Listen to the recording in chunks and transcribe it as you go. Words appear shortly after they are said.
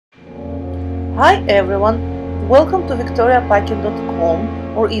Hi everyone, welcome to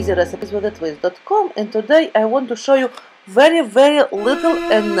victoriapacking.com or easyrecipeSwithATwist.com, and today I want to show you very little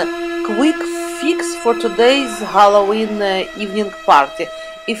and quick fix for today's Halloween evening party.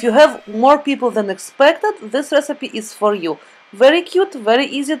 If you have more people than expected, this recipe is for you. Very cute, very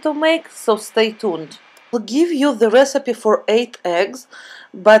easy to make, so stay tuned. I'll give you the recipe for 8 eggs,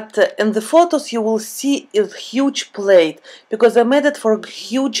 but in the photos you will see a huge plate because I made it for a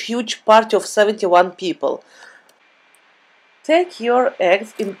huge party of 71 people. Take your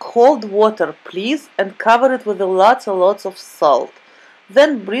eggs in cold water, please, and cover it with lots and lots of salt.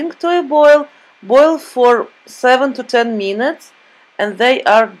 Then bring to a boil, boil for 7 to 10 minutes, and they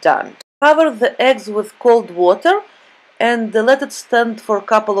are done. Cover the eggs with cold water and let it stand for a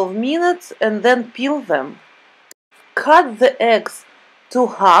couple of minutes and then peel them. Cut the eggs to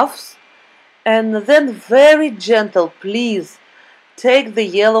halves and then very gentle, please, take the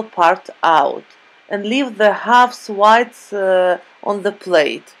yellow part out and leave the halves whites on the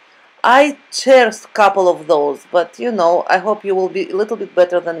plate. I cherished a couple of those, but you know, I hope you will be a little bit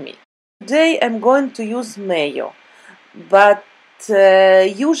better than me. Today I'm going to use mayo, but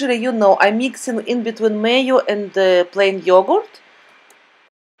usually, you know, I'm mixing in between mayo and plain yogurt.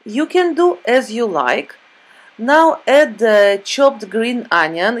 You can do as you like. Now add chopped green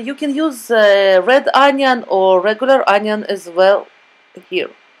onion. You can use red onion or regular onion as well here.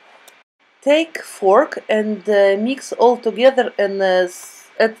 Take fork and mix all together and add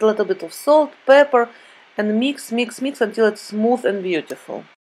a little bit of salt, pepper, and mix until it's smooth and beautiful. At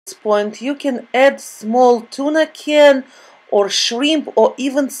this point you can add small tuna can or shrimp or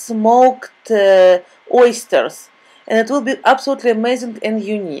even smoked oysters, and it will be absolutely amazing and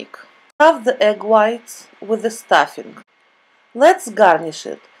unique. Stuff the egg whites with the stuffing. Let's garnish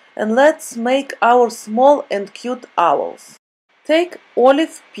it and let's make our small and cute owls. Take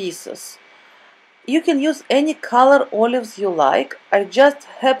olive pieces. You can use any color olives you like. I just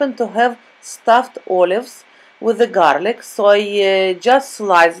happen to have stuffed olives with the garlic, so I just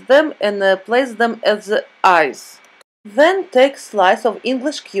slice them and place them as the eyes. Then take slice of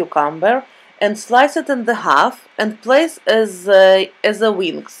English cucumber and slice it in the half and place as a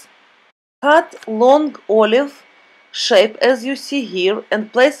wings. Cut long olive shape as you see here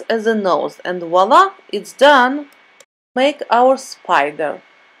and place as a nose, and voila, it's done. Make our spider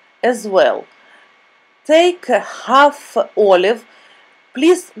as well. Take half olive,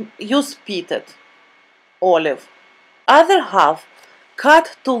 please use pitted olive. Other half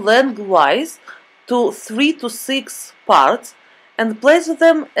cut to lengthwise to 3 to 6 parts and place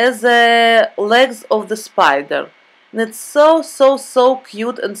them as legs of the spider. And it's so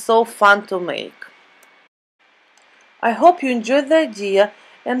cute and so fun to make. I hope you enjoyed the idea,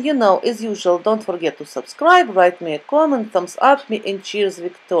 and you know, as usual, don't forget to subscribe, write me a comment, thumbs up me, and cheers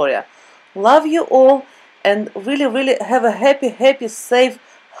Victoria. Love you all, and really have a happy, safe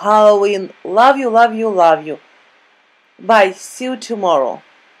Halloween. Love you. Bye, see you tomorrow.